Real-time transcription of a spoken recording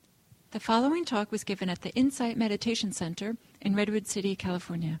The following talk was given at the Insight Meditation Center in Redwood City,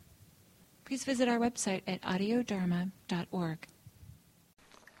 California. Please visit our website at audiodharma.org.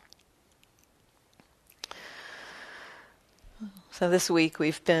 So this week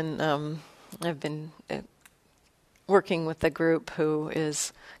I've been working with a group who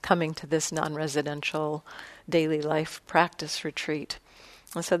is coming to this non-residential daily life practice retreat.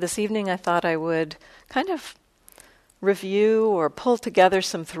 And so this evening I thought I would kind of review or pull together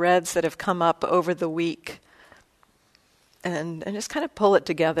some threads that have come up over the week and just kind of pull it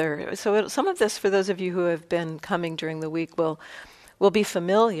together. So some of this, for those of you who have been coming during the week, will be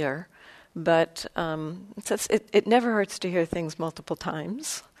familiar, but it never hurts to hear things multiple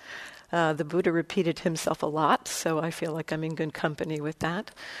times. The Buddha repeated himself a lot, so I feel like I'm in good company with that.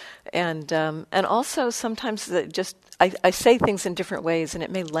 And also sometimes I say things in different ways, and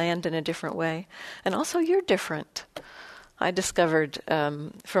it may land in a different way. And also you're different. I discovered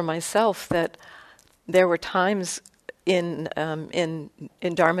for myself that there were times in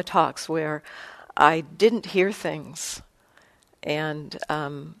Dharma talks where I didn't hear things, and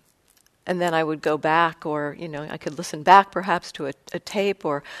then I would go back, or I could listen back perhaps to a tape,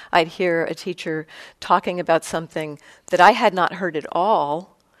 or I'd hear a teacher talking about something that I had not heard at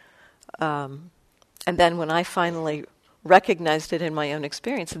all, and then when I finally recognized it in my own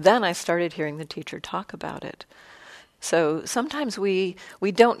experience, then I started hearing the teacher talk about it. So sometimes we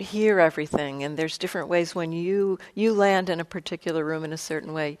don't hear everything, and there's different ways when you land in a particular room in a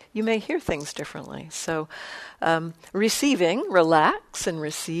certain way, you may hear things differently. So relax and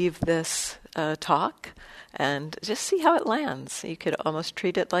receive this talk, and just see how it lands. You could almost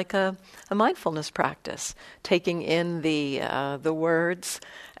treat it like a mindfulness practice, taking in the words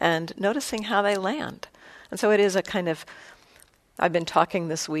and noticing how they land. And so it is a kind of, I've been talking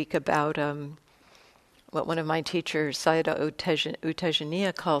this week about what one of my teachers, Sayadaw U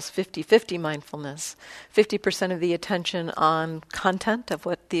Tejaniya, calls 50-50 mindfulness. 50% of the attention on content of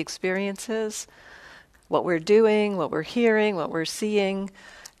what the experience is, what we're doing, what we're hearing, what we're seeing,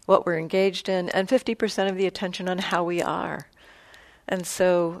 what we're engaged in, and 50% of the attention on how we are. And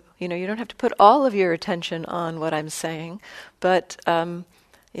so, you don't have to put all of your attention on what I'm saying, but some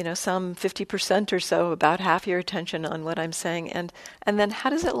 50% or so, about half your attention on what I'm saying, and then how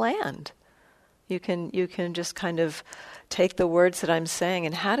does it land? You can just kind of take the words that I'm saying,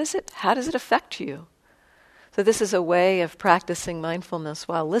 and how does it affect you? So this is a way of practicing mindfulness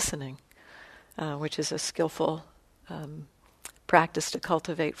while listening, which is a skillful practice to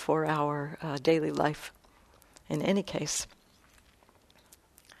cultivate for our daily life in any case.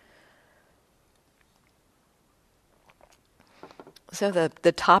 So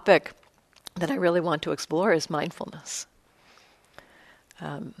the topic that I really want to explore is mindfulness.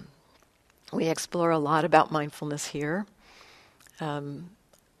 We explore a lot about mindfulness here.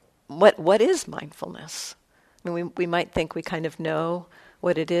 What is mindfulness? I mean, we might think we kind of know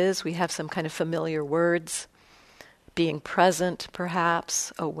what it is. We have some kind of familiar words. Being present,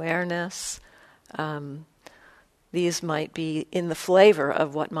 perhaps, awareness. These might be in the flavor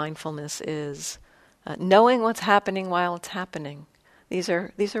of what mindfulness is. Knowing what's happening while it's happening. These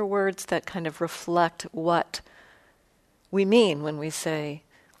are words that kind of reflect what we mean when we say,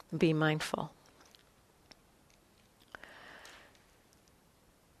 be mindful.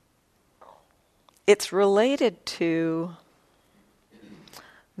 It's related to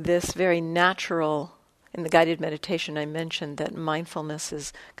this very natural, in the guided meditation I mentioned that mindfulness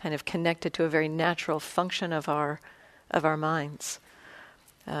is kind of connected to a very natural function of our minds.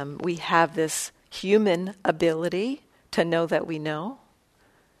 We have this human ability to know that we know.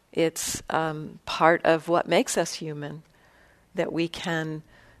 It's part of what makes us human, that we can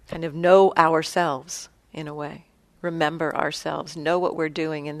kind of know ourselves in a way, remember ourselves, know what we're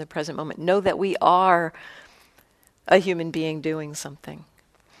doing in the present moment, know that we are a human being doing something.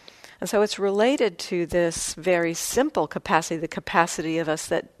 And so it's related to this very simple capacity, the capacity of us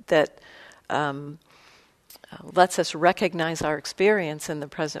that lets us recognize our experience in the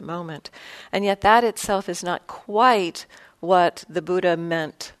present moment. And yet that itself is not quite what the Buddha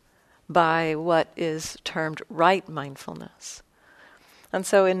meant by what is termed right mindfulness. And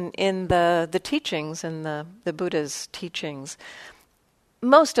so in the teachings, in the Buddha's teachings,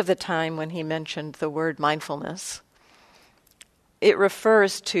 most of the time when he mentioned the word mindfulness, it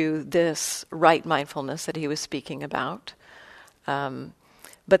refers to this right mindfulness that he was speaking about.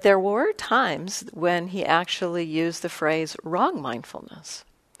 But there were times when he actually used the phrase wrong mindfulness.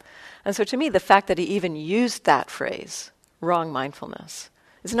 And so to me, the fact that he even used that phrase, wrong mindfulness,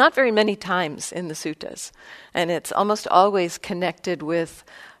 is not very many times in the suttas. And it's almost always connected with,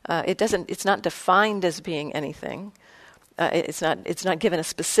 it's not defined as being anything. It's not given a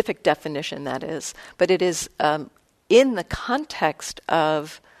specific definition, that is, but it is in the context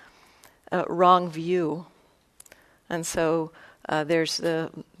of wrong view. And so there's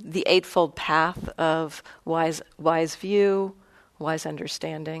the eightfold path of wise view, wise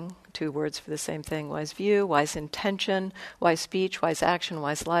understanding, 2 words for the same thing: wise view, wise intention, wise speech, wise action,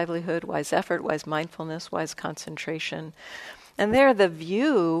 wise livelihood, wise effort, wise mindfulness, wise concentration. And there, the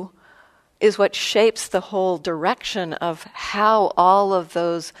view is what shapes the whole direction of how all of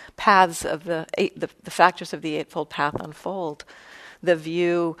those paths of the factors of the Eightfold Path unfold. The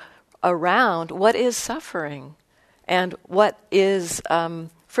view around what is suffering and what is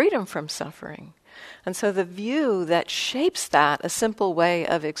freedom from suffering. And so the view that shapes that, a simple way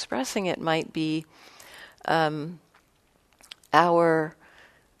of expressing it might be our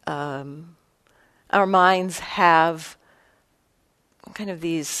minds have kind of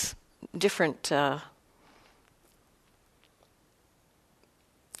these different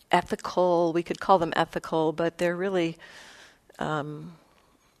ethical, we could call them ethical, but they're really,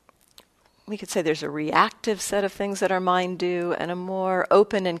 we could say there's a reactive set of things that our mind do and a more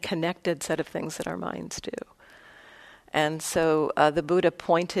open and connected set of things that our minds do. And so the Buddha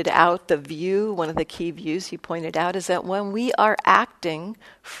pointed out the view, one of the key views he pointed out is that when we are acting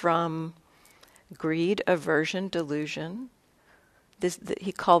from greed, aversion, delusion,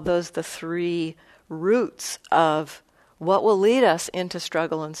 he called those the 3 roots of what will lead us into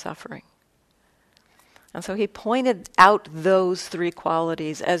struggle and suffering. And so he pointed out those 3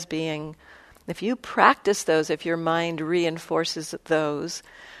 qualities as being, if you practice those, if your mind reinforces those,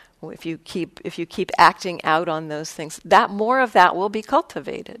 if you keep acting out on those things, that more of that will be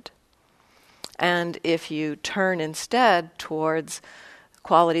cultivated. And if you turn instead towards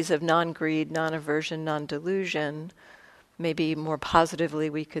qualities of non-greed, non-aversion, non-delusion, maybe more positively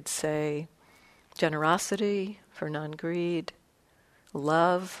we could say generosity for non-greed,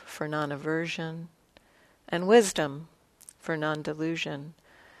 love for non-aversion, and wisdom for non-delusion.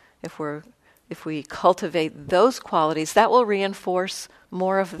 If we cultivate those qualities, that will reinforce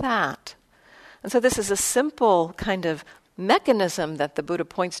more of that. And so this is a simple kind of mechanism that the Buddha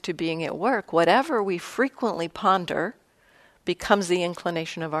points to being at work. Whatever we frequently ponder becomes the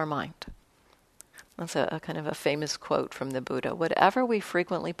inclination of our mind. That's a kind of a famous quote from the Buddha. Whatever we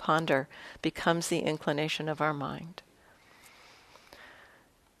frequently ponder becomes the inclination of our mind.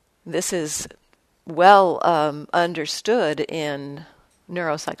 This is well understood in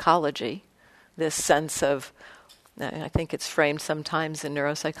neuropsychology, this sense of, I think it's framed sometimes in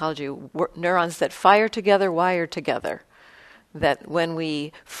neuropsychology, neurons that fire together, wire together. That when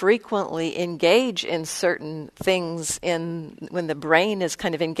we frequently engage in certain things, when the brain is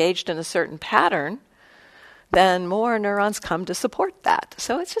kind of engaged in a certain pattern, then more neurons come to support that.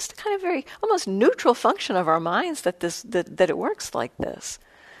 So it's just a kind of very almost neutral function of our minds that it works like this.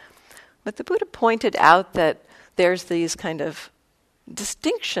 But the Buddha pointed out that there's these kind of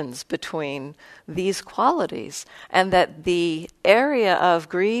distinctions between these qualities, and that the area of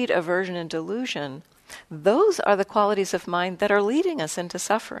greed, aversion, and delusion, those are the qualities of mind that are leading us into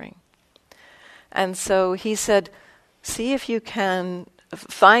suffering. And so he said, see if you can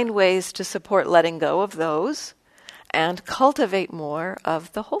find ways to support letting go of those and cultivate more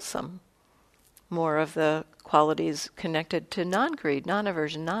of the wholesome, more of the qualities connected to non-greed,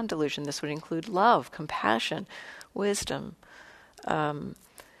 non-aversion, non-delusion. This would include love, compassion, wisdom,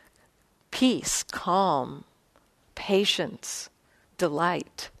 peace, calm, patience,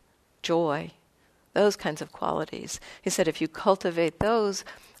 delight, joy, those kinds of qualities. He said if you cultivate those,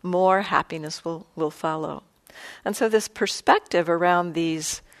 more happiness will follow. And so this perspective around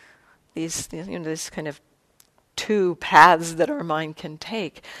these this kind of 2 paths that our mind can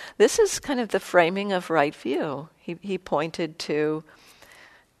take, this is kind of the framing of right view. He pointed to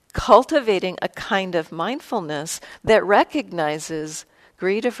cultivating a kind of mindfulness that recognizes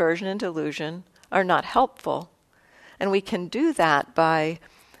greed, aversion, and delusion are not helpful. And we can do that by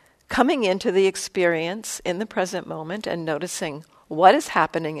coming into the experience in the present moment and noticing what is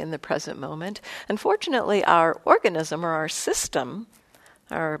happening in the present moment. And fortunately, our organism or our system,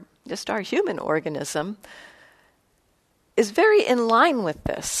 our human organism, is very in line with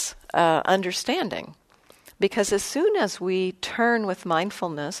this understanding. Because as soon as we turn with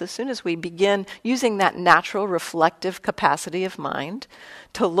mindfulness, as soon as we begin using that natural reflective capacity of mind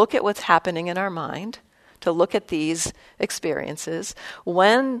to look at what's happening in our mind, to look at these experiences,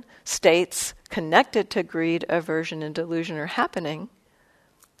 when states connected to greed, aversion, and delusion are happening,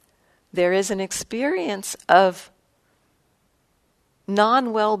 there is an experience of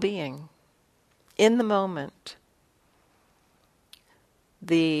non-well-being in the moment.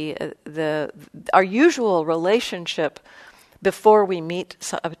 Our usual relationship before we meet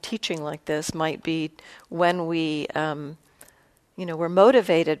a teaching like this might be when we, we're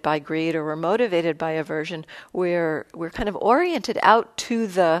motivated by greed or we're motivated by aversion. We're kind of oriented out to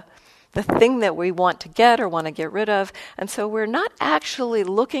the thing that we want to get or want to get rid of, and so we're not actually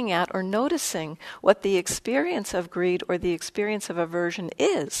looking at or noticing what the experience of greed or the experience of aversion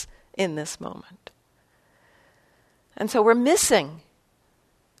is in this moment. And so we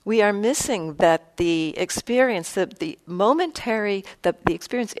are missing that the experience, the momentary, the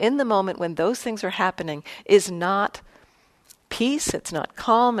experience in the moment when those things are happening is not peace, it's not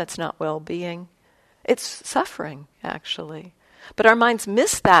calm, it's not well-being. It's suffering, actually. But our minds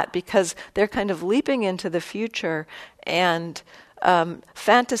miss that because they're kind of leaping into the future and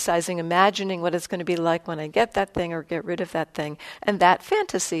fantasizing, imagining what it's going to be like when I get that thing or get rid of that thing. And that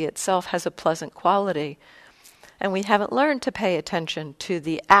fantasy itself has a pleasant quality. And we haven't learned to pay attention to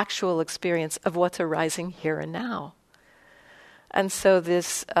the actual experience of what's arising here and now. And so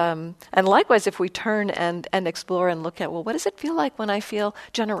this, and likewise, if we turn and explore and look at, well, what does it feel like when I feel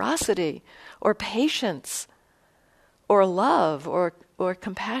generosity or patience or love or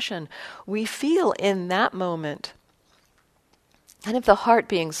compassion? We feel in that moment kind of the heart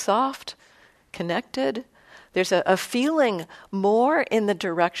being soft, connected. There's a feeling more in the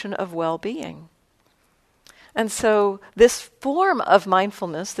direction of well-being. And so this form of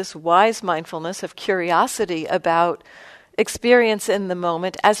mindfulness, this wise mindfulness of curiosity about experience in the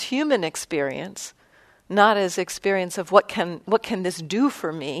moment as human experience, not as experience of what can this do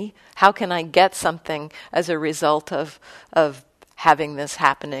for me? How can I get something as a result of having this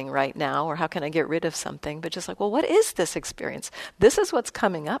happening right now? Or how can I get rid of something? But just like, well, what is this experience? This is what's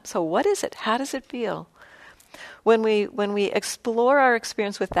coming up. So what is it? How does it feel? When we explore our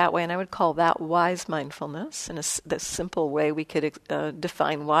experience with that way, and I would call that wise mindfulness, and the simple way we could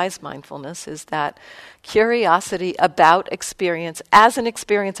define wise mindfulness is that curiosity about experience as an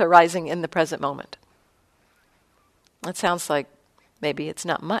experience arising in the present moment. It sounds like maybe it's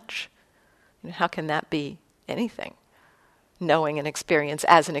not much. How can that be anything? Knowing an experience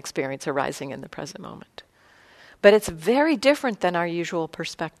as an experience arising in the present moment. But it's very different than our usual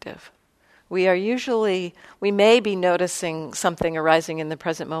perspective. We may be noticing something arising in the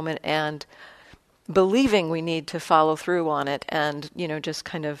present moment and believing we need to follow through on it and, just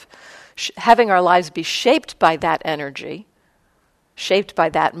kind of having our lives be shaped by that energy, shaped by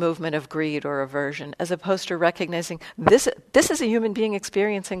that movement of greed or aversion, as opposed to recognizing this is a human being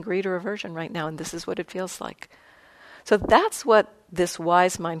experiencing greed or aversion right now, and this is what it feels like. So that's what this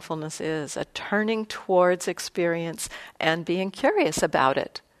wise mindfulness is, a turning towards experience and being curious about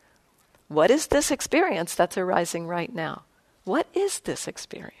it. What is this experience that's arising right now? What is this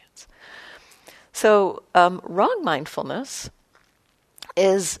experience? So wrong mindfulness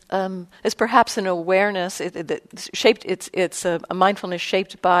is perhaps an awareness. It's a mindfulness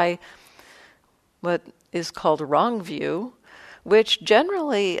shaped by what is called wrong view, which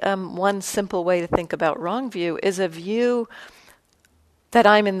generally one simple way to think about wrong view is a view that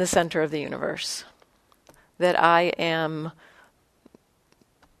I'm in the center of the universe, that I am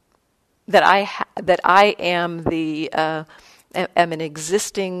am an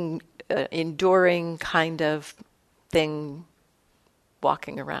existing, enduring kind of thing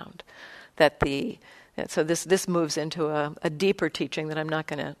walking around. So this moves into a deeper teaching that I'm not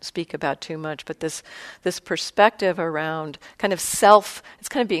going to speak about too much, but this perspective around kind of self, it's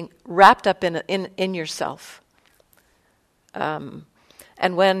kind of being wrapped up in yourself.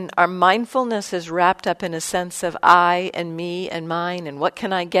 And when our mindfulness is wrapped up in a sense of I and me and mine and what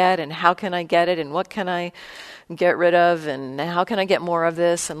can I get and how can I get it and what can I get rid of and how can I get more of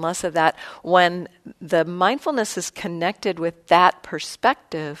this and less of that, when the mindfulness is connected with that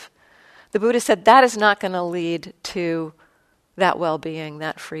perspective, the Buddha said that is not going to lead to that well-being,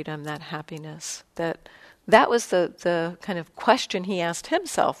 that freedom, that happiness. That was the kind of question he asked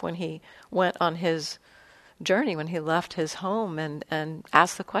himself when he went on his journey, when he left his home and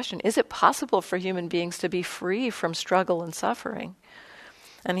asked the question, is it possible for human beings to be free from struggle and suffering?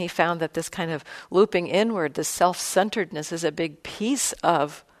 And he found that this kind of looping inward, this self-centeredness is a big piece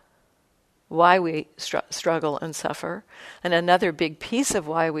of why we struggle and suffer. And another big piece of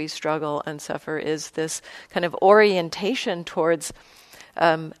why we struggle and suffer is this kind of orientation towards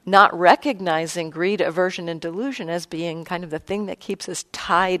not recognizing greed, aversion, and delusion as being kind of the thing that keeps us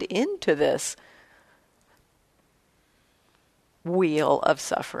tied into this wheel of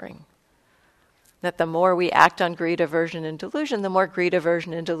suffering. That the more we act on greed, aversion, and delusion, the more greed,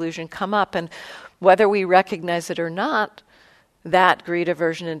 aversion, and delusion come up. And whether we recognize it or not, that greed,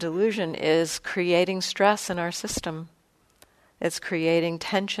 aversion, and delusion is creating stress in our system. It's creating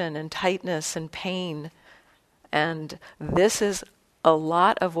tension and tightness and pain And this is a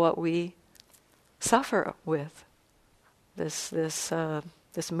lot of what we suffer with. This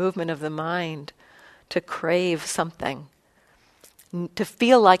movement of the mind to crave something, to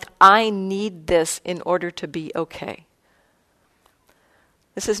feel like I need this in order to be okay.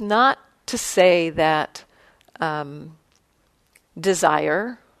 This is not to say that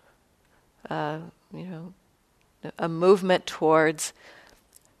desire, a movement towards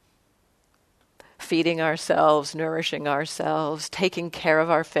feeding ourselves, nourishing ourselves, taking care of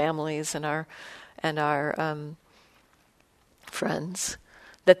our families and our friends,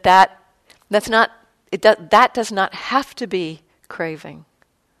 that does not have to be craving.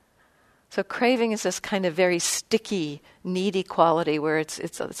 So craving is this kind of very sticky, needy quality where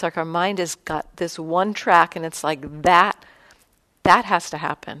it's like our mind has got this one track and it's like that has to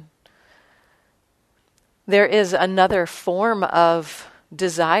happen. There is another form of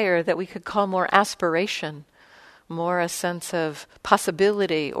desire that we could call more aspiration, more a sense of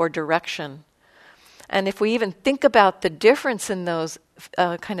possibility or direction. And if we even think about the difference in those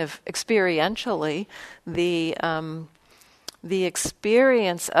kind of experientially, the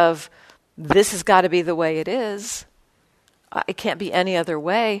experience of this has got to be the way it is, it can't be any other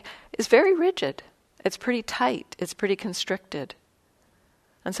way, is very rigid. It's pretty tight. It's pretty constricted.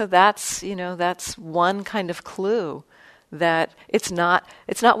 And so that's one kind of clue that it's not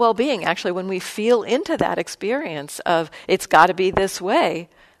well-being. Actually, when we feel into that experience of it's got to be this way,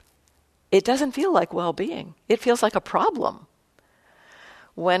 it doesn't feel like well-being. It feels like a problem.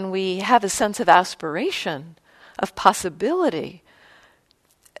 When we have a sense of aspiration, of possibility,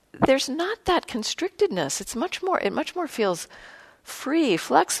 there's not that constrictedness. It much more feels free,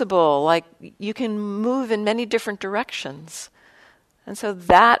 flexible, like you can move in many different directions. And so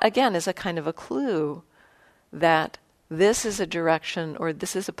that, again, is a kind of a clue that this is a direction or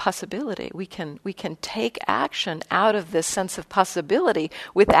this is a possibility. We can take action out of this sense of possibility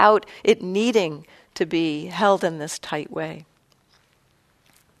without it needing to be held in this tight way.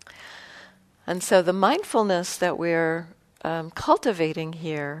 And so the mindfulness that we're cultivating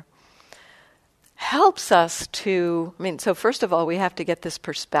here helps us to, so first of all, we have to get this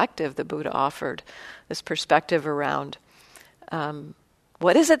perspective the Buddha offered, this perspective around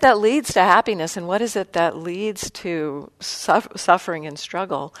what is it that leads to happiness and what is it that leads to suffering and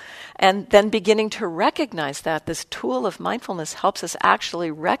struggle? And then beginning to recognize that. This tool of mindfulness helps us actually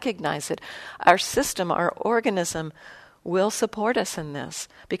recognize it. Our system, our organism will support us in this.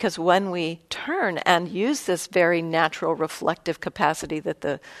 Because when we turn and use this very natural reflective capacity that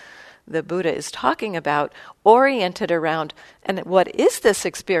the Buddha is talking about, oriented around, and what is this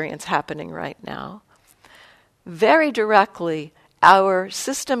experience happening right now? Very directly, our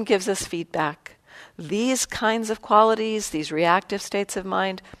system gives us feedback. These kinds of qualities, these reactive states of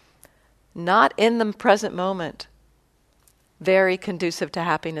mind, not in the present moment, very conducive to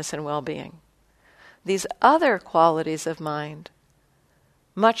happiness and well-being. These other qualities of mind,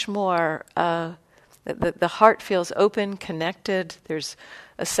 much more, the heart feels open, connected, there's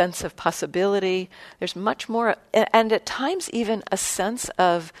a sense of possibility, there's much more, and at times even a sense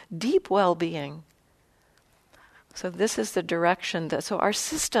of deep well-being. So this is the direction so our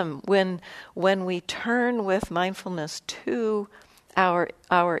system, when we turn with mindfulness to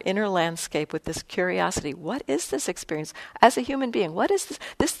our inner landscape with this curiosity, what is this experience as a human being? What is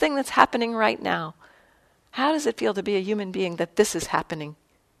this thing that's happening right now? How does it feel to be a human being that this is happening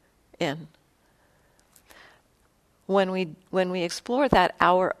in? When we explore that,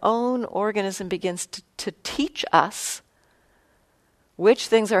 our own organism begins to teach us which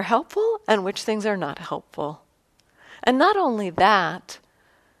things are helpful and which things are not helpful. And not only that,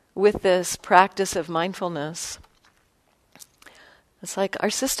 with this practice of mindfulness, it's like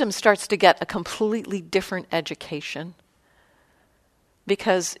our system starts to get a completely different education.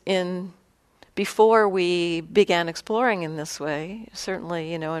 Because before we began exploring in this way,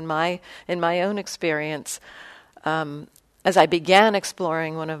 certainly, in my own experience, as I began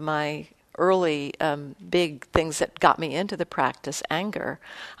exploring one of my early big things that got me into the practice, anger,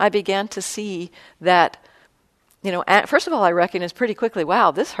 I began to see that, first of all, I recognized pretty quickly, wow,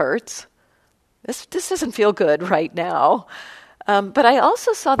 this hurts. This doesn't feel good right now. But I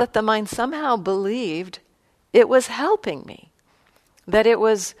also saw that the mind somehow believed it was helping me, that it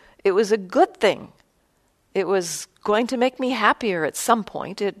was a good thing. It was going to make me happier at some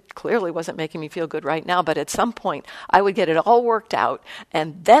point. It clearly wasn't making me feel good right now, but at some point I would get it all worked out,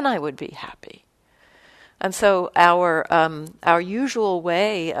 and then I would be happy. And so our usual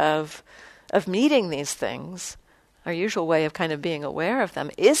way of meeting these things, our usual way of kind of being aware of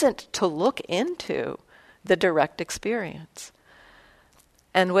them, isn't to look into the direct experience.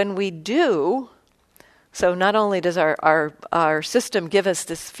 And when we do, So not only does our system give us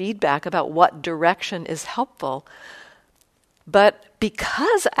this feedback about what direction is helpful, but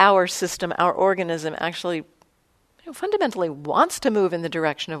because our system, our organism actually fundamentally wants to move in the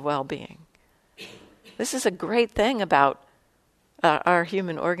direction of well-being. This is a great thing about our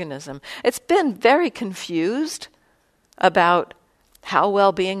human organism. It's been very confused about how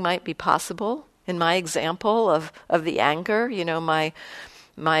well-being might be possible. In my example of the anger,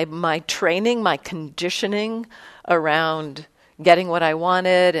 my training, my conditioning around getting what I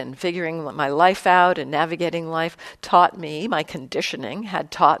wanted and figuring my life out and navigating life taught me, my conditioning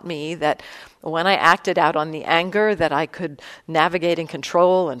had taught me that when I acted out on the anger that I could navigate and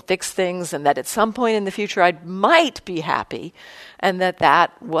control and fix things, and that at some point in the future I might be happy, and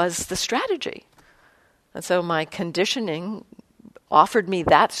that was the strategy. And so my conditioning offered me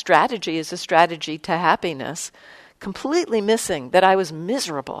that strategy as a strategy to happiness, completely missing that I was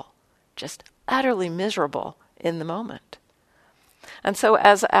miserable, just utterly miserable in the moment. And so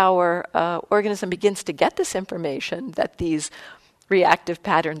as our organism begins to get this information that these reactive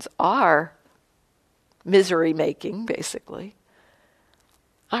patterns are misery-making, basically,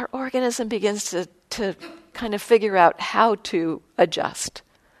 our organism begins to kind of figure out how to adjust.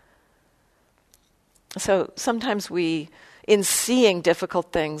 So sometimes in seeing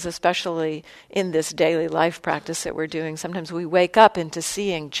difficult things, especially in this daily life practice that we're doing, sometimes we wake up into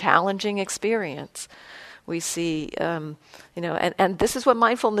seeing challenging experience. We see, and this is what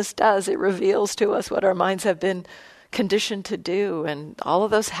mindfulness does. It reveals to us what our minds have been conditioned to do and all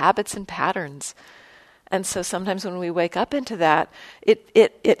of those habits and patterns. And so sometimes when we wake up into that,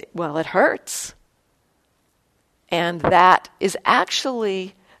 it hurts. And that is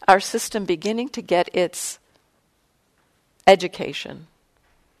actually our system beginning to get its education.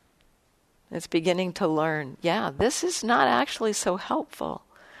 It's beginning to learn, this is not actually so helpful.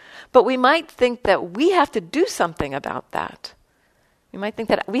 But we might think that we have to do something about that. We might think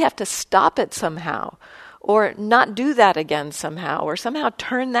that we have to stop it somehow, or not do that again somehow, or somehow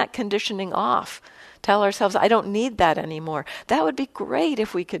turn that conditioning off. Tell ourselves, I don't need that anymore. That would be great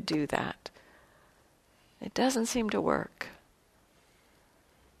if we could do that. It doesn't seem to work.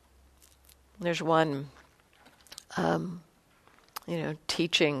 There's one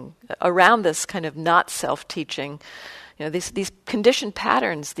teaching around this kind of not self-teaching. These conditioned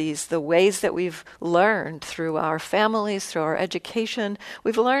patterns, the ways that we've learned through our families, through our education,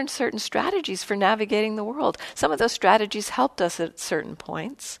 we've learned certain strategies for navigating the world. Some of those strategies helped us at certain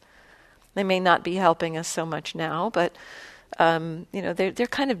points. They may not be helping us so much now, but they're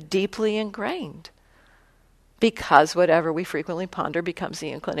kind of deeply ingrained. Because whatever we frequently ponder becomes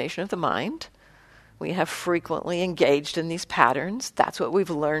the inclination of the mind. We have frequently engaged in these patterns. That's what we've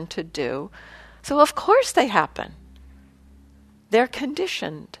learned to do. So of course they happen. They're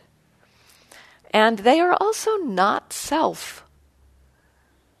conditioned. And they are also not self.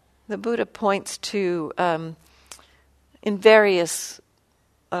 The Buddha points to, in various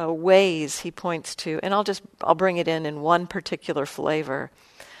ways he points to, and I'll bring it in one particular flavor.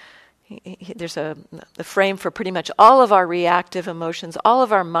 There's the frame for pretty much all of our reactive emotions, all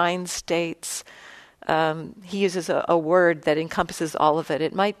of our mind states. He uses a word that encompasses all of it.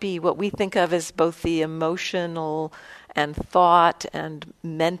 It might be what we think of as both the emotional and thought and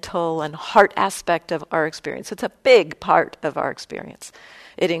mental and heart aspect of our experience. It's a big part of our experience.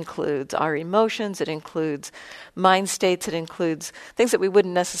 It includes our emotions, it includes mind states, it includes things that we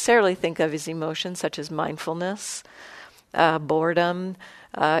wouldn't necessarily think of as emotions, such as mindfulness, boredom.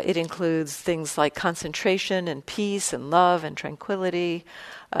 It includes things like concentration and peace and love and tranquility.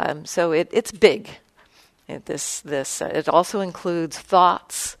 So it's big. It also includes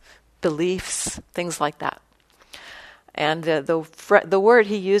thoughts, beliefs, things like that. And the word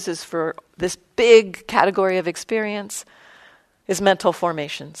he uses for this big category of experience is mental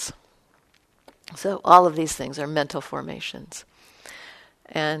formations. So all of these things are mental formations.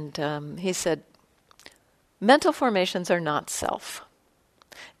 And he said, mental formations are not self.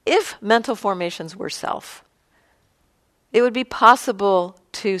 If mental formations were self, it would be possible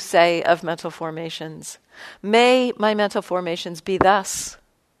to say of mental formations, may my mental formations be thus.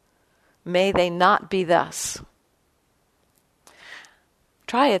 May they not be thus.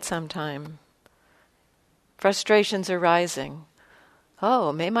 Try it sometime. Frustrations arising.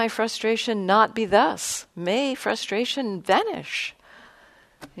 Oh, may my frustration not be thus. May frustration vanish.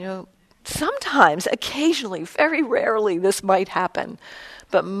 Sometimes, occasionally, very rarely this might happen.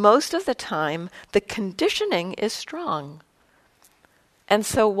 But most of the time, the conditioning is strong. And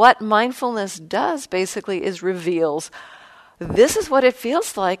so what mindfulness does basically is reveals, this is what it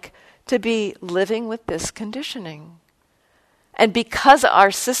feels like to be living with this conditioning. And because our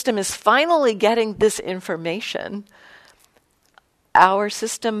system is finally getting this information, our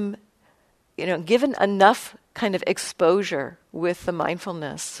system, given enough kind of exposure with the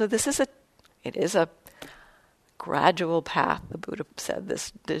mindfulness. So it is a gradual path. The Buddha said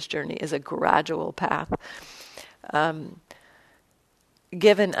this journey is a gradual path.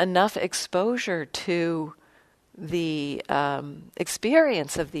 Given enough exposure to the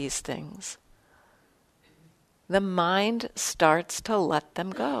experience of these things, the mind starts to let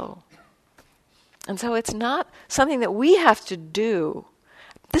them go. And so it's not something that we have to do.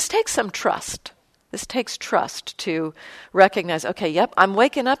 This takes some trust. This takes trust to recognize, okay, yep, I'm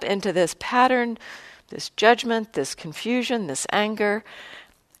waking up into this pattern, this judgment, this confusion, this anger,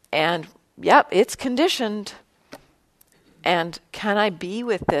 and yep, it's conditioned. And can I be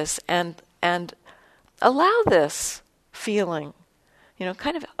with this and allow this feeling?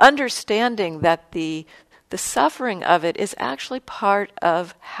 Kind of understanding that the suffering of it is actually part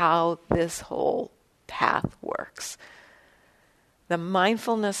of how this whole path works. The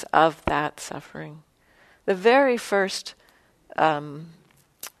mindfulness of that suffering. The very first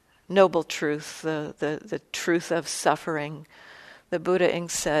noble truth, the truth of suffering, the Buddha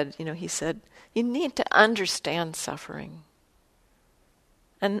said, he said, you need to understand suffering.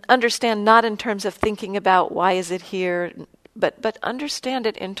 And understand not in terms of thinking about why is it here, but understand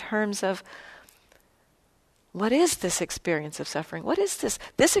it in terms of what is this experience of suffering? What is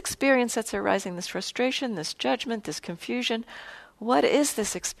this experience that's arising, this frustration, this judgment, this confusion? What is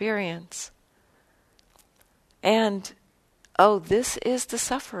this experience? And, this is the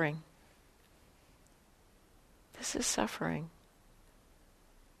suffering. This is suffering.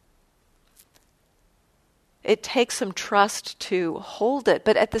 It takes some trust to hold it.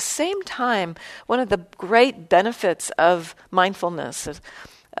 But at the same time, one of the great benefits of mindfulness,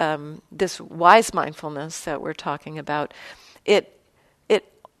 this wise mindfulness that we're talking about, it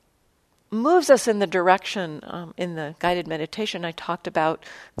moves us in the direction, in the guided meditation I talked about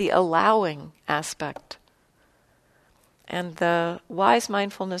the allowing aspect. And the wise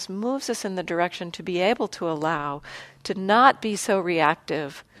mindfulness moves us in the direction to be able to allow, to not be so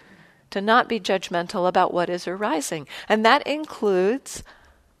reactive, to not be judgmental about what is arising. And that includes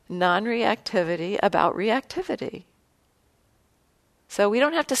non-reactivity about reactivity. So we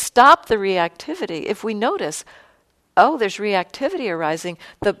don't have to stop the reactivity. If we notice, there's reactivity arising,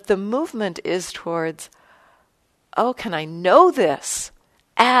 the movement is towards, can I know this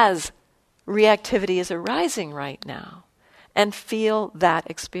as reactivity is arising right now? And feel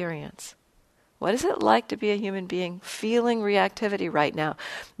that experience. What is it like to be a human being feeling reactivity right now?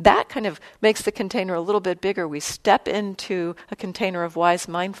 That kind of makes the container a little bit bigger. We step into a container of wise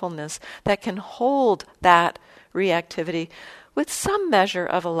mindfulness that can hold that reactivity with some measure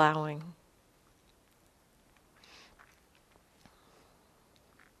of allowing.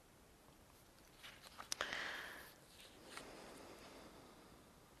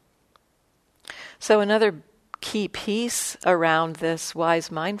 So another key piece around this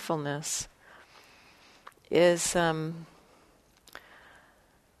wise mindfulness is on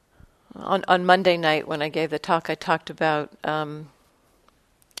Monday night when I gave the talk, I talked about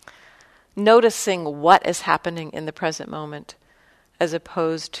noticing what is happening in the present moment as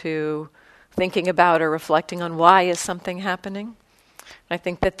opposed to thinking about or reflecting on why is something happening. I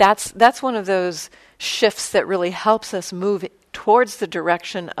think that's one of those shifts that really helps us move towards the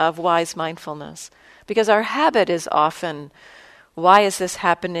direction of wise mindfulness. Because our habit is often, why is this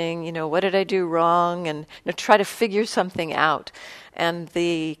happening? What did I do wrong? And try to figure something out. And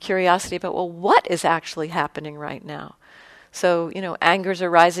the curiosity about, what is actually happening right now? So, anger's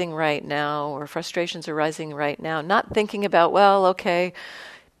arising right now, or frustration's arising right now. Not thinking about,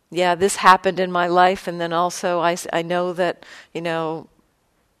 this happened in my life, and then also I know that,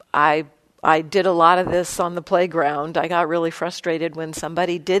 I did a lot of this on the playground. I got really frustrated when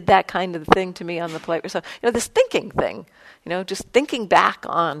somebody did that kind of thing to me on the playground. So, this thinking thing, just thinking back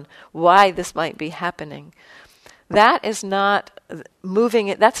on why this might be happening. That is not moving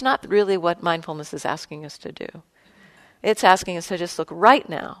it. That's not really what mindfulness is asking us to do. It's asking us to just look right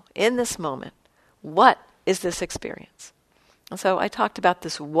now, in this moment. What is this experience? And so I talked about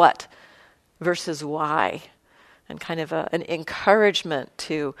this what versus why, and kind of an encouragement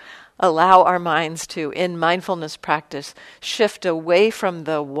to allow our minds to, in mindfulness practice, shift away from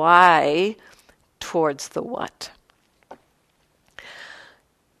the why towards the what.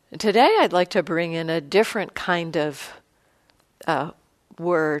 Today I'd like to bring in a different kind of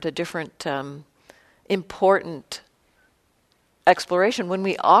word, a different important exploration. When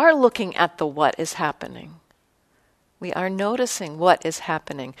we are looking at the what is happening, we are noticing what is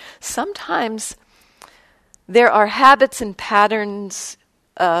happening. Sometimes there are habits and patterns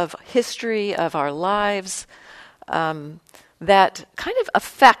of history of our lives that kind of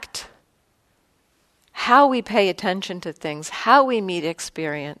affect how we pay attention to things, how we meet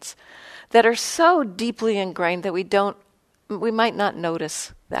experience, that are so deeply ingrained that we might not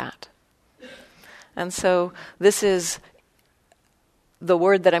notice that. And so this is the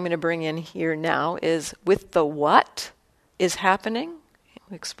word that I'm going to bring in here now is with the what is happening,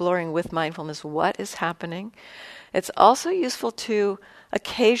 exploring with mindfulness what is happening. It's also useful to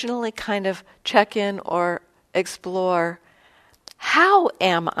occasionally kind of check in or explore, how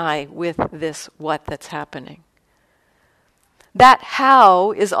am I with this what that's happening? That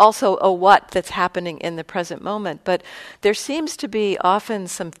how is also a what that's happening in the present moment, but there seems to be often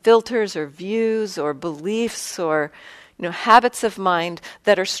some filters or views or beliefs or habits of mind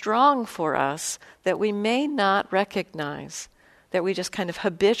that are strong for us that we may not recognize, that we just kind of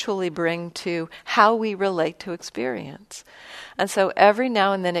habitually bring to how we relate to experience. And so every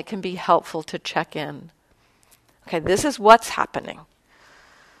now and then it can be helpful to check in. Okay, this is what's happening.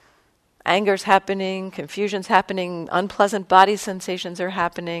 Anger's happening, confusion's happening, unpleasant body sensations are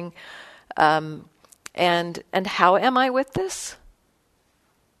happening. And how am I with this?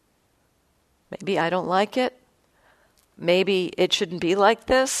 Maybe I don't like it. Maybe it shouldn't be like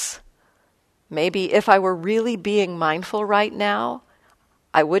this. Maybe if I were really being mindful right now,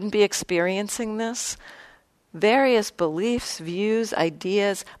 I wouldn't be experiencing this. Various beliefs, views,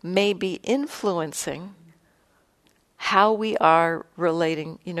 ideas may be influencing how we are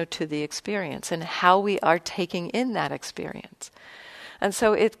relating, to the experience and how we are taking in that experience. And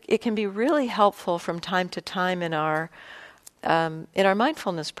so it can be really helpful from time to time in our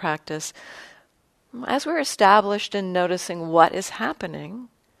mindfulness practice, as we're established in noticing what is happening.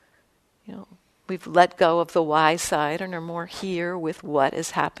 We've let go of the why side and are more here with what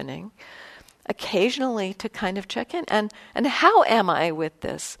is happening. Occasionally to kind of check in and how am I with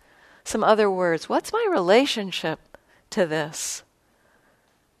this? Some other words. What's my relationship to this?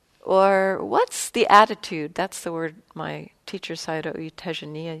 Or what's the attitude? That's the word my teacher Sayadaw U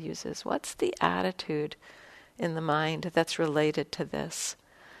Tejaniya uses. What's the attitude in the mind that's related to this?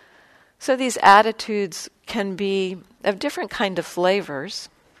 So these attitudes can be of different kind of flavors.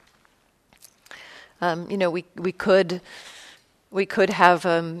 We could have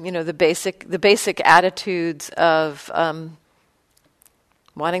the basic attitudes of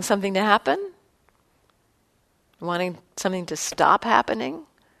wanting something to happen, wanting something to stop happening.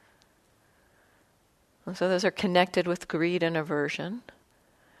 And so those are connected with greed and aversion.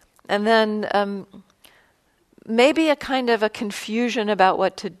 And then maybe a kind of a confusion about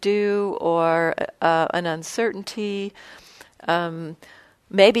what to do, or an uncertainty,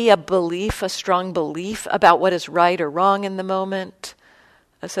 maybe a strong belief about what is right or wrong in the moment.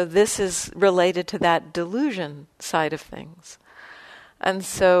 So this is related to that delusion side of things. And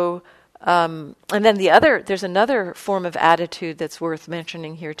so, and then there's another form of attitude that's worth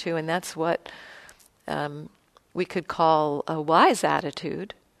mentioning here too, and that's what we could call a wise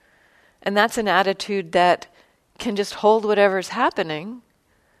attitude. And that's an attitude that can just hold whatever's happening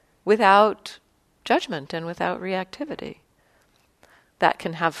without judgment and without reactivity. That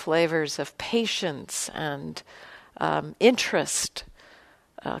can have flavors of patience and interest,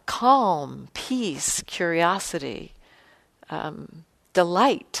 calm, peace, curiosity,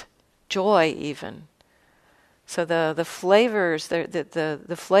 delight, joy even. So the flavors,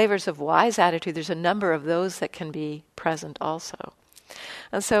 the flavors of wise attitude, there's a number of those that can be present also.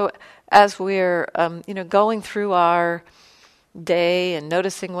 And so as we're going through our day and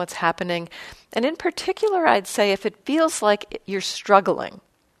noticing what's happening, and in particular I'd say if it feels like you're struggling,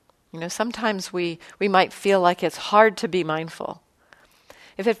 sometimes we might feel like it's hard to be mindful.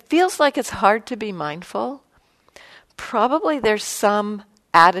 If it feels like it's hard to be mindful, probably there's some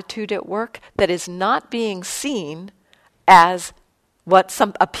attitude at work that is not being seen as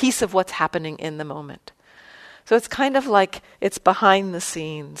a piece of what's happening in the moment. So it's kind of like it's behind the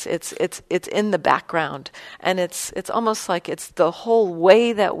scenes, it's in the background, and it's almost like it's the whole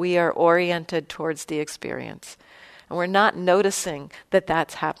way that we are oriented towards the experience, and we're not noticing that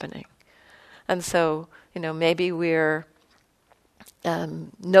that's happening. And so maybe we're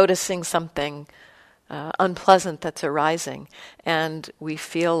noticing something unpleasant that's arising, and we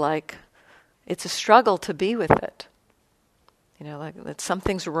feel like it's a struggle to be with it. Like that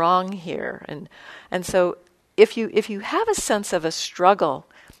something's wrong here, and so. If you have a sense of a struggle,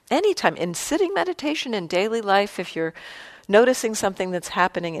 anytime in sitting meditation, in daily life, if you're noticing something that's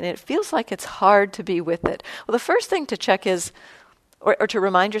happening and it feels like it's hard to be with it, well, the first thing to check is, or to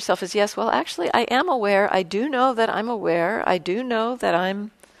remind yourself is, yes, well, actually, I am aware. I do know that I'm aware. I do know that I'm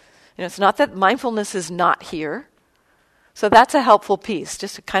It's not that mindfulness is not here. So that's a helpful piece,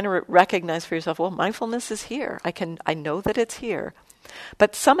 just to kind of recognize for yourself, well, mindfulness is here. I know that it's here.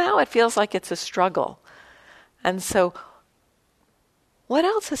 But somehow it feels like it's a struggle. And so what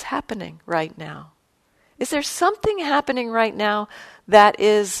else is happening right now? Is there something happening right now that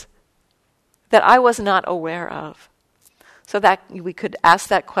I was not aware of? So that we could ask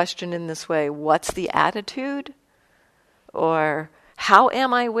that question in this way: what's the attitude? Or how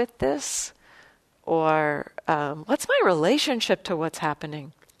am I with this? Or what's my relationship to what's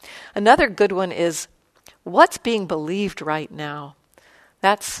happening? Another good one is, what's being believed right now?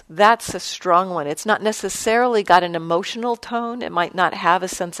 That's a strong one. It's not necessarily got an emotional tone. It might not have a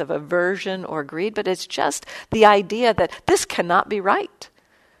sense of aversion or greed, but it's just the idea that this cannot be right.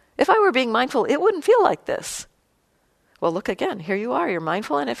 If I were being mindful, it wouldn't feel like this. Well, look again. Here you are. You're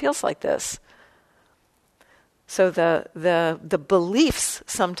mindful and it feels like this. So the beliefs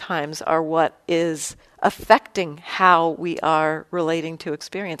sometimes are what is affecting how we are relating to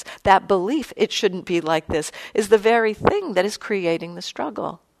experience. That belief, it shouldn't be like this, is the very thing that is creating the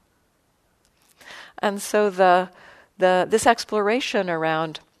struggle. And so this exploration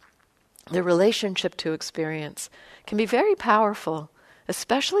around the relationship to experience can be very powerful,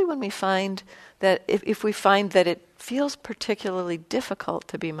 especially when we find that if we find that it feels particularly difficult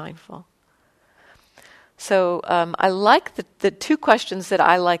to be mindful. So I like the two questions that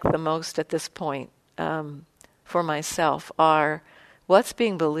I like the most at this point for myself are, what's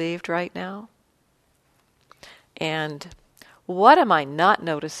being believed right now? And what am I not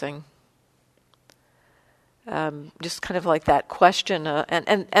noticing? Just kind of like that question,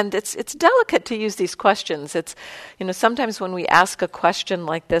 and it's delicate to use these questions. It's, sometimes when we ask a question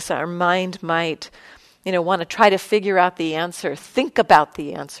like this, our mind might, want to try to figure out the answer, think about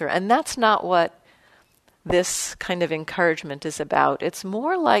the answer, and that's not what this kind of encouragement is about. It's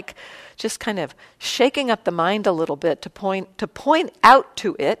more like just kind of shaking up the mind a little bit to point out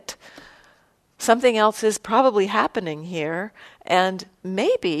to it something else is probably happening here, and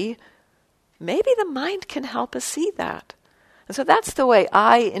maybe the mind can help us see that. And so that's the way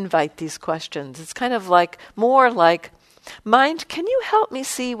I invite these questions. It's kind of like, more like, mind, can you help me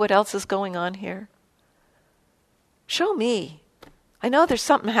see what else is going on here? Show me. I know there's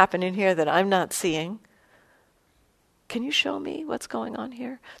something happening here that I'm not seeing. Can you show me what's going on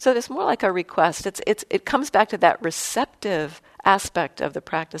here? So it's more like a request. It comes back to that receptive aspect of the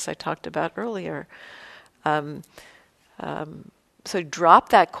practice I talked about earlier. So drop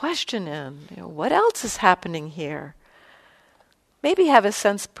that question in. What else is happening here? Maybe have a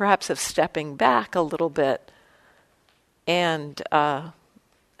sense, perhaps, of stepping back a little bit, and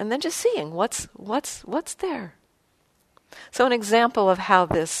then just seeing what's there. So an example of how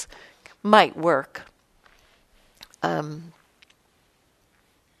this might work. At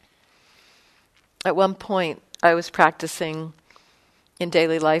one point, I was practicing in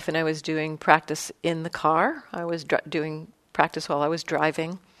daily life, and I was doing practice in the car. I was doing practice while I was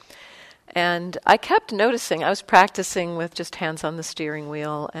driving. And I kept noticing, I was practicing with just hands on the steering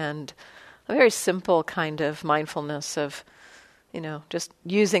wheel and a very simple kind of mindfulness of, just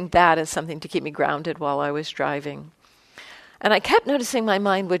using that as something to keep me grounded while I was driving. And I kept noticing my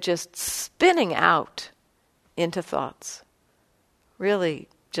mind would just spinning out into thoughts. Really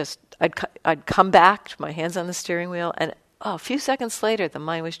just, I'd come back to my hands on the steering wheel, and a few seconds later, the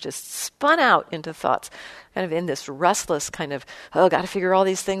mind was just spun out into thoughts, kind of in this restless kind of, got to figure all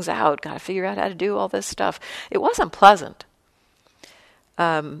these things out, got to figure out how to do all this stuff. It wasn't pleasant.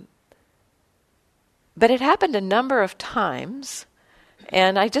 But it happened a number of times,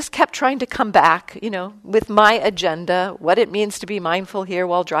 and I just kept trying to come back, with my agenda. What it means to be mindful here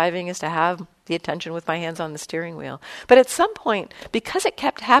while driving is to have the attention with my hands on the steering wheel. But at some point, because it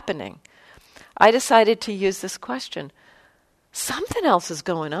kept happening, I decided to use this question. Something else is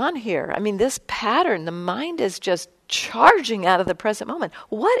going on here. I mean, this pattern, the mind is just charging out of the present moment.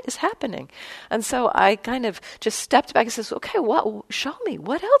 What is happening? And so I kind of just stepped back and says, okay, show me,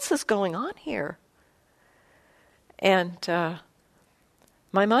 what else is going on here? And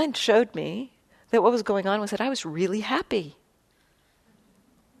my mind showed me that what was going on was that I was really happy.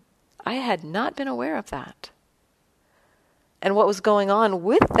 I had not been aware of that. And what was going on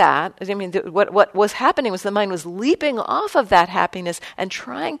with that, what was happening was the mind was leaping off of that happiness and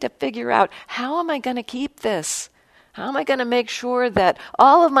trying to figure out, how am I going to keep this? How am I going to make sure that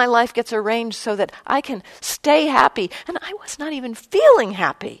all of my life gets arranged so that I can stay happy? And I was not even feeling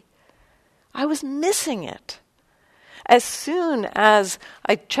happy. I was missing it. As soon as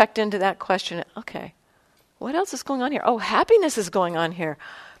I checked into that question, okay, what else is going on here? Oh, happiness is going on here.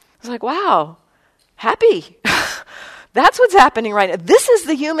 I was like, wow, happy. That's what's happening right now. This is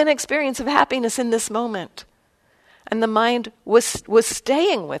the human experience of happiness in this moment. And the mind was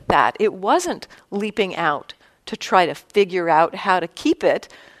staying with that. It wasn't leaping out to try to figure out how to keep it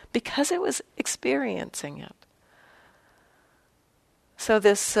because it was experiencing it. So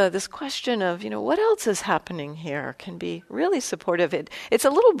this question of, what else is happening here can be really supportive. It's a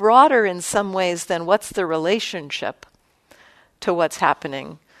little broader in some ways than what's the relationship to what's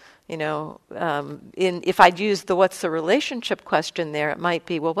happening. If I'd use the what's the relationship question there, it might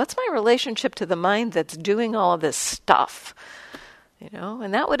be, well, what's my relationship to the mind that's doing all of this stuff?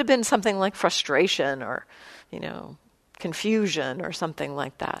 And that would have been something like frustration or, confusion or something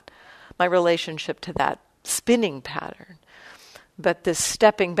like that. My relationship to that spinning pattern. But this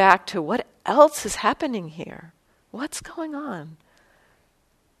stepping back to what else is happening here? What's going on?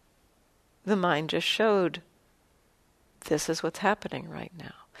 The mind just showed this is what's happening right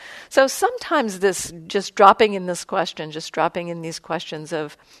now. So sometimes this, just dropping in these questions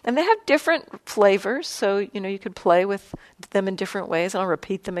of, and they have different flavors, so, you could play with them in different ways, and I'll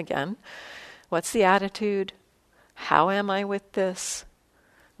repeat them again. What's the attitude? How am I with this?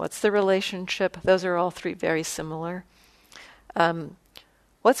 What's the relationship? Those are all three very similar.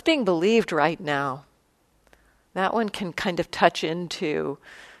 What's being believed right now? That one can kind of touch into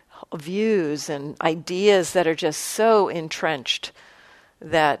views and ideas that are just so entrenched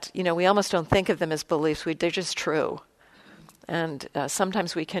that, we almost don't think of them as beliefs. They're just true. And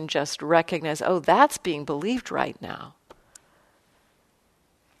sometimes we can just recognize, oh, that's being believed right now.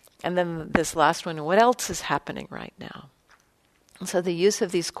 And then this last one, what else is happening right now? And so the use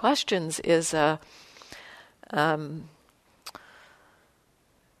of these questions is and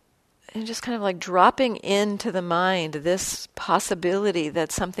just kind of like dropping into the mind this possibility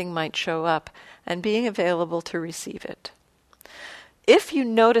that something might show up and being available to receive it. If you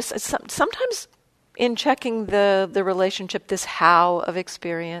notice, sometimes in checking the relationship, this how of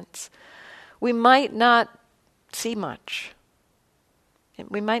experience, we might not see much.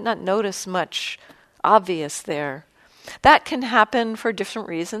 We might not notice much obvious there. That can happen for different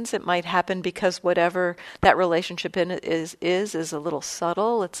reasons. It might happen because whatever that relationship in it is a little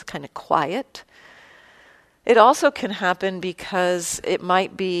subtle. It's kind of quiet. It also can happen because it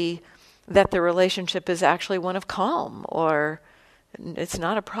might be that the relationship is actually one of calm, or it's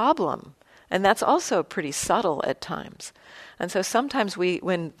not a problem. And that's also pretty subtle at times. And so sometimes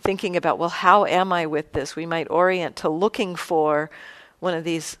when thinking about, well, how am I with this, we might orient to looking for one of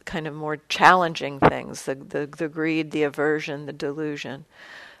these kind of more challenging things, the greed, the aversion, the delusion.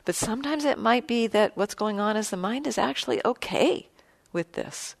 But sometimes it might be that what's going on is the mind is actually okay with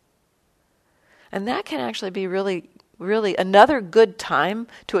this. And that can actually be really, really another good time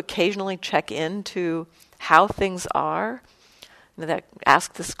to occasionally check into how things are. That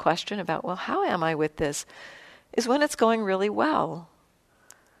ask this question about, well, how am I with this? Is when it's going really well.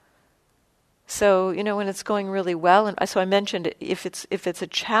 So, when it's going really well, and so I mentioned if it's a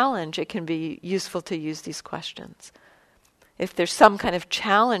challenge, it can be useful to use these questions. If there's some kind of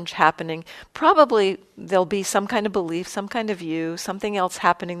challenge happening, probably there'll be some kind of belief, some kind of view, something else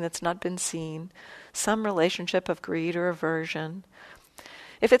happening that's not been seen, some relationship of greed or aversion.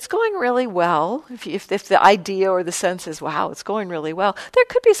 If it's going really well, if the idea or the sense is, wow, it's going really well, there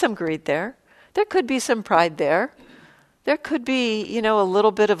could be some greed there. There could be some pride there. There could be, a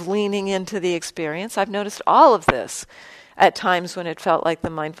little bit of leaning into the experience. I've noticed all of this at times when it felt like the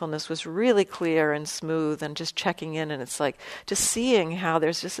mindfulness was really clear and smooth and just checking in, and it's like just seeing how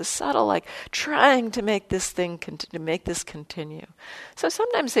there's just a subtle, like trying to make this thing, to make this continue. So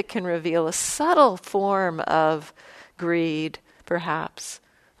sometimes it can reveal a subtle form of greed, perhaps,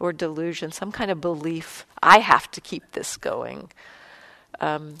 or delusion, some kind of belief, I have to keep this going.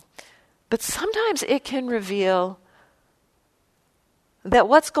 But sometimes it can reveal that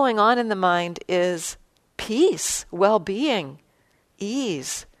what's going on in the mind is peace, well-being,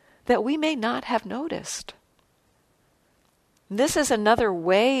 ease, that we may not have noticed. This is another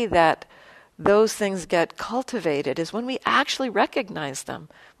way that those things get cultivated, is when we actually recognize them.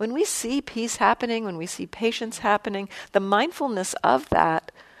 When we see peace happening, when we see patience happening, the mindfulness of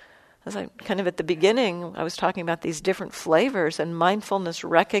that, as I kind of at the beginning, I was talking about these different flavors and mindfulness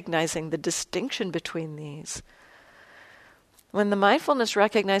recognizing the distinction between these. When the mindfulness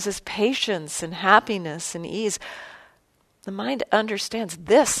recognizes patience and happiness and ease, the mind understands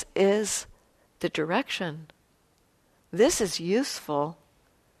this is the direction. This is useful.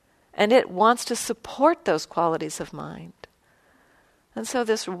 And it wants to support those qualities of mind. And so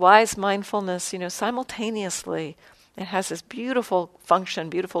this wise mindfulness, simultaneously, it has this beautiful function,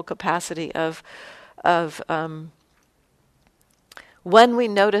 beautiful capacity of when we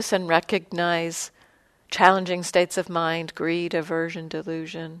notice and recognize challenging states of mind, greed, aversion,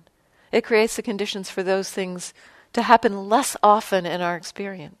 delusion. It creates the conditions for those things to happen less often in our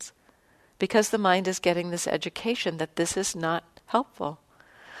experience, because the mind is getting this education that this is not helpful.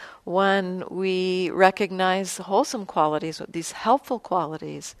 When we recognize the wholesome qualities, these helpful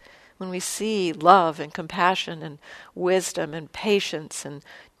qualities, when we see love and compassion and wisdom and patience and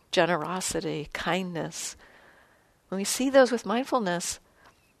generosity, kindness, when we see those with mindfulness,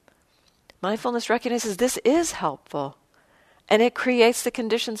 mindfulness recognizes this is helpful, and it creates the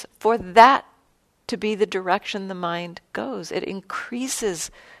conditions for that to be the direction the mind goes. It increases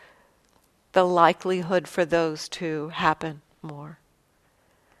the likelihood for those to happen more.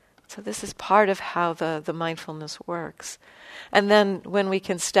 So this is part of how the mindfulness works. And then when we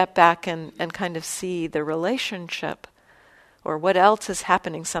can step back and kind of see the relationship or what else is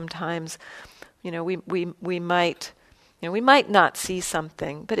happening sometimes, we might not see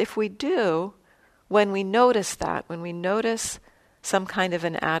something, but if we do, when we notice that, when we notice some kind of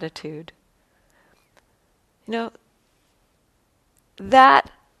an attitude,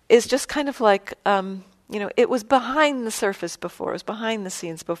 that is just kind of like, it was behind the surface before, it was behind the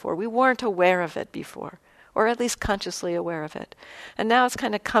scenes before. We weren't aware of it before, or at least consciously aware of it. And now it's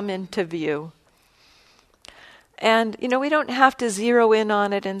kind of come into view. And, we don't have to zero in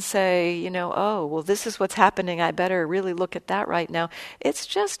on it and say, oh, well, this is what's happening. I better really look at that right now. It's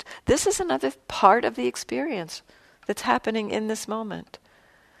just, this is another part of the experience that's happening in this moment.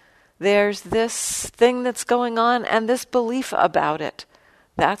 There's this thing that's going on and this belief about it.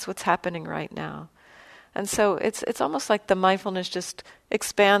 That's what's happening right now. And so it's almost like the mindfulness just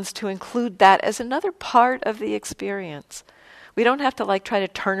expands to include that as another part of the experience. We don't have to try to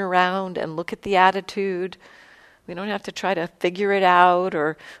turn around and look at the attitude. We don't have to try to figure it out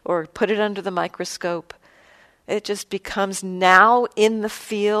or put it under the microscope. It just becomes now in the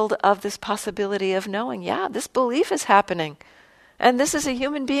field of this possibility of knowing, yeah, this belief is happening. And this is a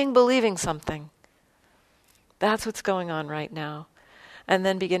human being believing something. That's what's going on right now. And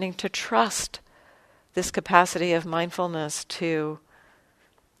then beginning to trust this capacity of mindfulness to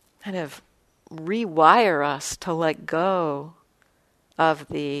kind of rewire us to let go of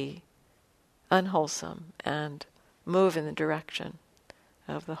the unwholesome and move in the direction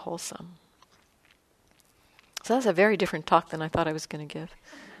of the wholesome. So that's a very different talk than I thought I was going to give.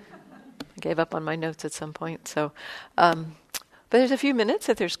 I gave up on my notes at some point. So, but there's a few minutes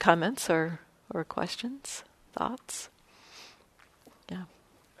if there's comments or questions, thoughts. Yeah.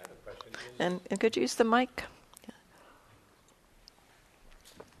 And could you use the mic?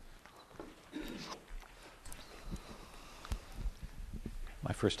 Yeah.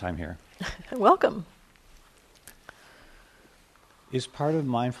 My first time here. Welcome. Is part of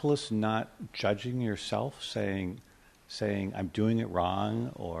mindfulness not judging yourself, saying I'm doing it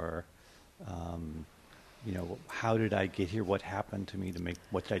wrong, or how did I get here? What happened to me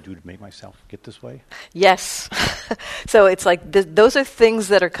what did I do to make myself get this way? Yes. So it's like those are things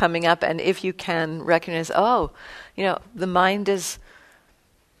that are coming up, and if you can recognize, the mind is,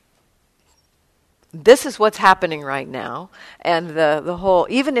 this is what's happening right now, and the whole,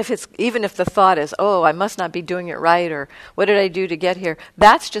 even if the thought is, oh, I must not be doing it right, or what did I do to get here?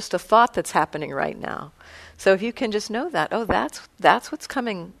 That's just a thought that's happening right now. So if you can just know that, oh, that's what's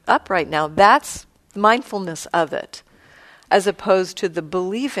coming up right now. That's mindfulness of it, as opposed to the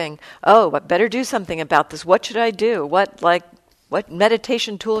believing, oh, I better do something about this. What should I do? What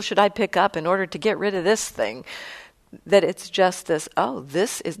meditation tool should I pick up in order to get rid of this thing? That it's just this, oh,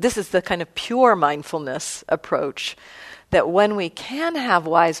 this is the kind of pure mindfulness approach. That when we can have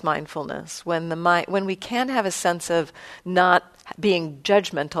wise mindfulness, when we can have a sense of not being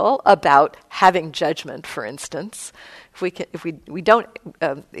judgmental about having judgment, for instance, if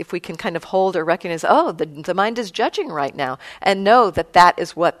we can kind of hold or recognize, oh, the mind is judging right now, and know that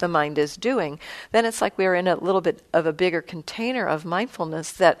is what the mind is doing, then it's like we're in a little bit of a bigger container of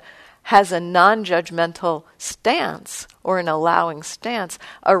mindfulness that has a non-judgmental stance or an allowing stance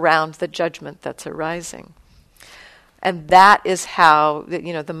around the judgment that's arising. And that is how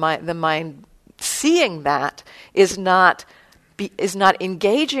the mind seeing that is not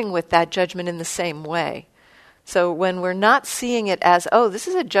engaging with that judgment in the same way. So when we're not seeing it as, oh, this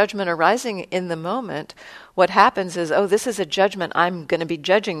is a judgment arising in the moment, what happens is, oh, this is a judgment, I'm going to be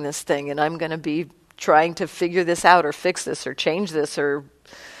judging this thing, and I'm going to be trying to figure this out or fix this or change this or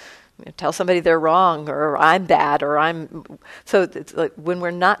tell somebody they're wrong, or I'm bad, or so it's like when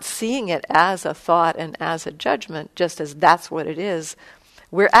we're not seeing it as a thought and as a judgment, just as that's what it is,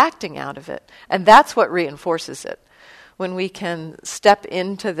 we're acting out of it. And that's what reinforces it. When we can step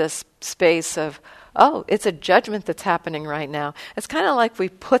into this space of, oh, it's a judgment that's happening right now. It's kind of like we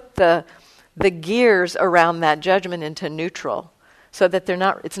put the the gears around that judgment into neutral, so that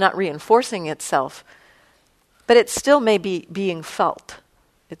it's not reinforcing itself, but it still may be being felt.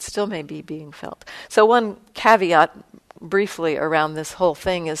 It still may be being felt. So one caveat briefly around this whole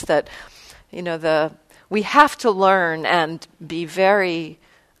thing is that, we have to learn and be very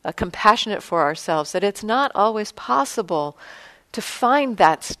compassionate for ourselves, that it's not always possible to find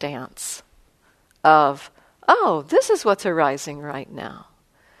that stance of, oh, this is what's arising right now.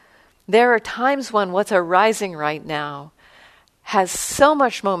 There are times when what's arising right now has so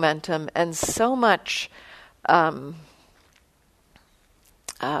much momentum and so much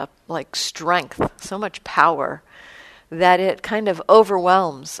strength, so much power, that it kind of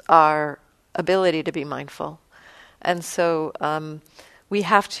overwhelms our ability to be mindful. And so we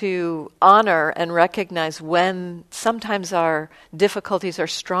have to honor and recognize when sometimes our difficulties are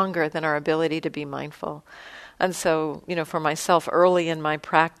stronger than our ability to be mindful. And so, for myself, early in my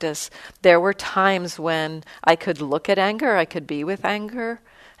practice, there were times when I could look at anger, I could be with anger,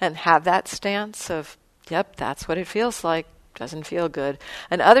 and have that stance of, yep, that's what it feels like, doesn't feel good.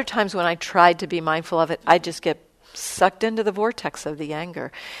 And other times when I tried to be mindful of it, I just get sucked into the vortex of the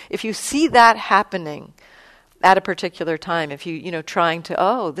anger. If you see that happening at a particular time, if you, trying to,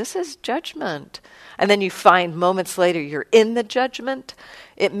 oh, this is judgment, and then you find moments later you're in the judgment,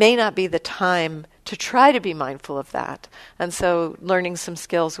 it may not be the time to try to be mindful of that. And so learning some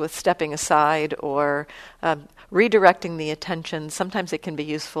skills with stepping aside or redirecting the attention, sometimes it can be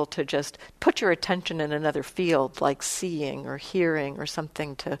useful to just put your attention in another field, like seeing or hearing or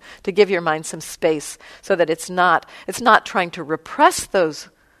something, to give your mind some space so that it's not trying to repress those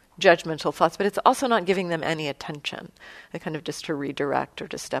judgmental thoughts, but it's also not giving them any attention, and kind of just to redirect or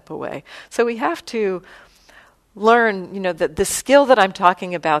to step away. So we have to learn, the skill that I'm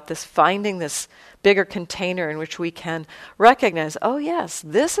talking about, this finding this bigger container in which we can recognize, oh yes,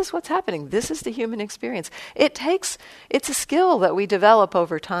 this is what's happening. This is the human experience. It's a skill that we develop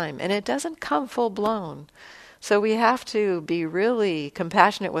over time, and it doesn't come full blown. So we have to be really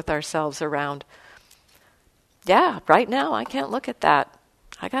compassionate with ourselves around, yeah, right now I can't look at that.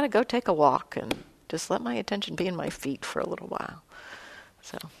 I got to go take a walk and just let my attention be in my feet for a little while.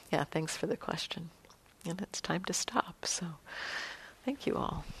 So, yeah, thanks for the question. And it's time to stop. So, thank you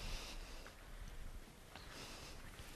all.